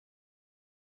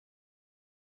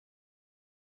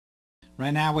Right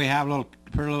now we have her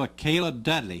little Kayla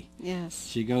Dudley. Yes.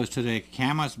 She goes to the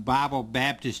Camas Bible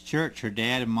Baptist Church. Her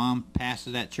dad and mom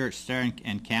pastor that church there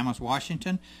in Camas,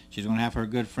 Washington. She's going to have her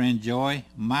good friend Joy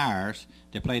Meyers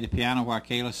to play the piano while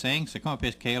Kayla sings. So come up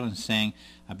here, Kayla, and sing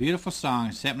a beautiful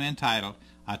song simply entitled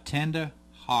A Tender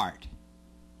Heart.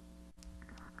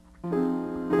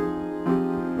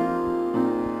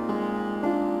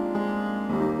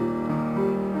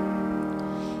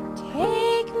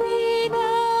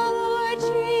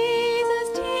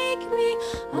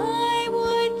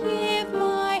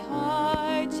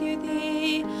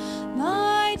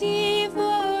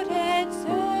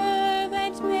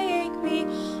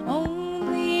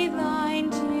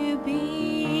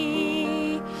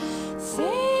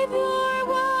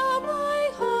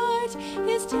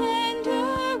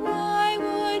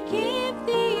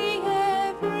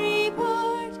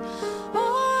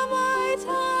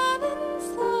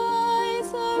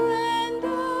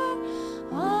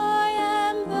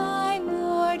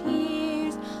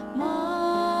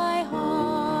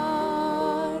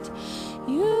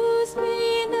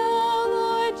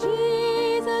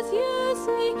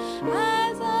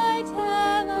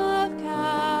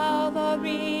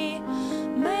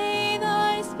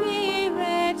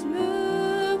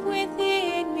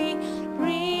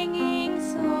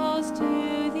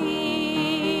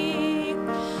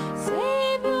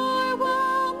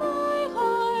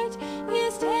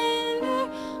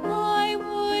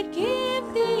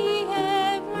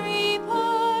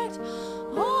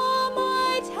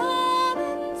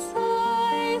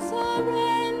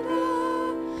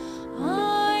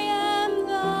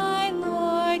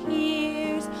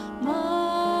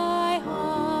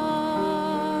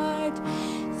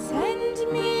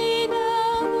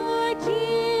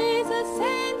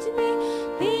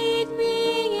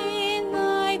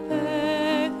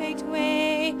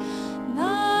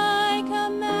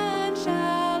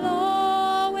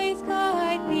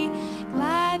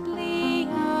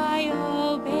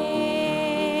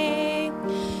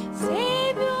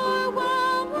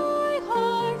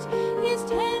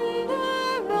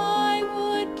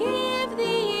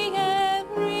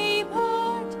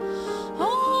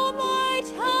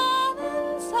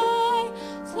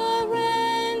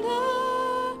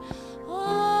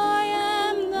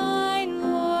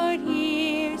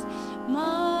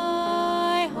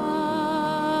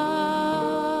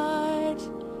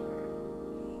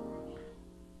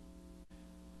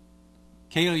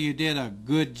 Kayla, you did a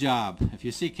good job. If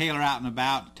you see Kayla out and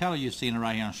about, tell her you've seen her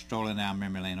right here on Strolling down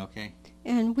memory lane, okay?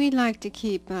 And we like to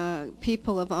keep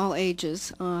people of all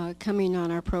ages coming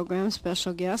on our program,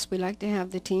 special guests. We like to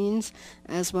have the teens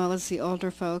as well as the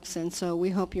older folks, and so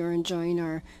we hope you're enjoying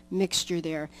our mixture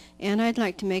there. And I'd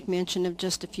like to make mention of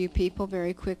just a few people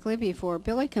very quickly before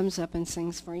Billy comes up and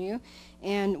sings for you.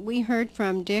 And we heard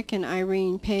from Dick and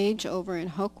Irene Page over in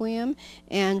Hoquiam,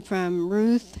 and from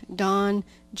Ruth, Dawn,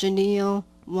 Janelle,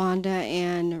 Wanda,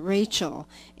 and Rachel.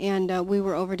 And we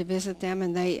were over to visit them,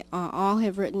 and they all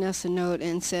have written us a note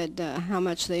and said how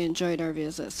much they enjoyed our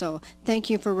visit. So thank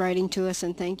you for writing to us,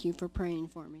 and thank you for praying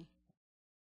for me.